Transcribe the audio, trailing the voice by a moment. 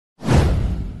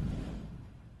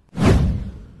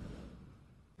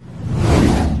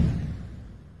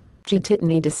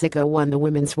GETTYTony DiCicco won the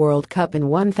Women's World Cup in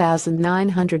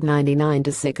 1999.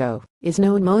 DiCicco is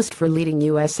known most for leading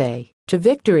USA to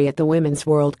victory at the Women's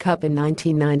World Cup in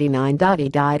 1999. He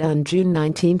died on June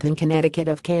 19 in Connecticut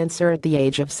of cancer at the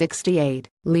age of 68,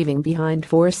 leaving behind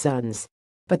 4 sons.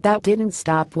 But that didn't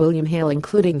stop William Hill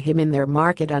including him in their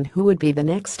market on who would be the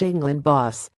next England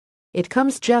boss. It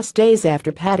comes just days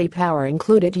after Paddy Power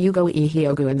included Ugo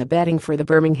Ehiogu in the betting for the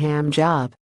Birmingham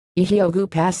job. Ehiogu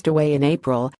passed away in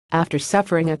April after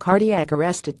suffering a cardiac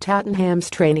arrest at Tottenham's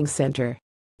training centre.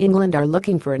 England are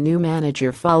looking for a new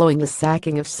manager following the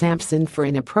sacking of Sampson for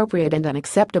inappropriate and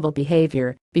unacceptable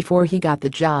behavior before he got the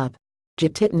job.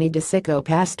 GETTYTony DiCicco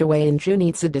passed away in June.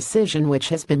 It's a decision which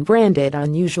has been branded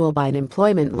unusual by an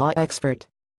employment law expert.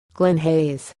 Glenn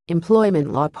Hayes,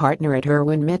 employment law partner at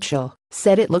Irwin Mitchell,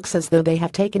 said it looks as though they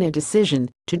have taken a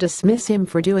decision to dismiss him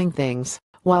for doing things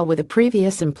while with a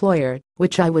previous employer,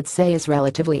 which I would say is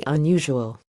relatively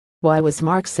unusual. Why was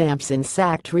Mark Sampson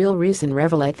sacked? Real reason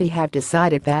revelate they have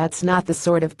decided that's not the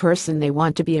sort of person they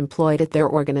want to be employed at their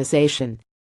organization.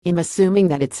 I'm assuming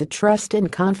that it's a trust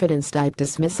and confidence type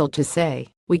dismissal to say,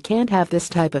 we can't have this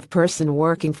type of person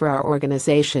working for our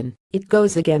organization, it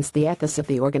goes against the ethos of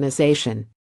the organization.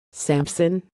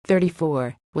 Sampson,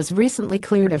 34, was recently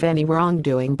cleared of any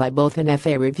wrongdoing by both an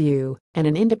FA review and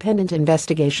an independent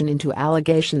investigation into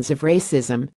allegations of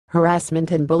racism,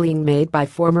 harassment and bullying made by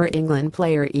former England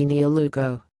player Eni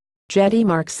Aluko.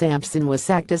 Mark Sampson was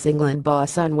sacked as England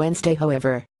boss on Wednesday.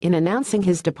 However, in announcing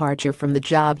his departure from the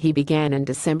job he began in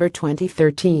December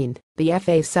 2013, the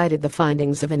FA cited the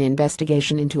findings of an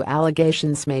investigation into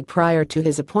allegations made prior to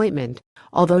his appointment,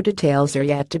 although details are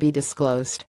yet to be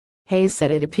disclosed. Hayes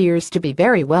said it appears to be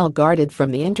very well guarded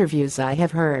from the interviews I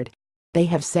have heard. They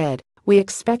have said, we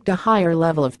expect a higher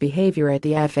level of behavior at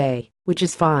the FA, which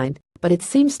is fine, but it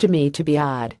seems to me to be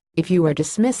odd if you are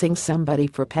dismissing somebody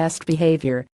for past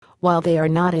behavior while they are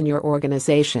not in your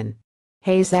organization.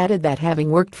 Hayes added that having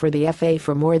worked for the FA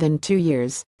for more than 2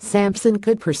 years, Sampson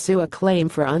could pursue a claim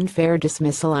for unfair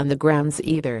dismissal on the grounds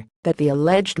either that the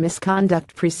alleged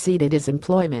misconduct preceded his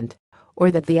employment, or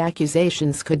that the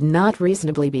accusations could not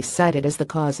reasonably be cited as the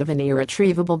cause of an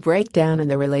irretrievable breakdown in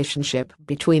the relationship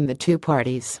between the two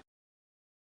parties.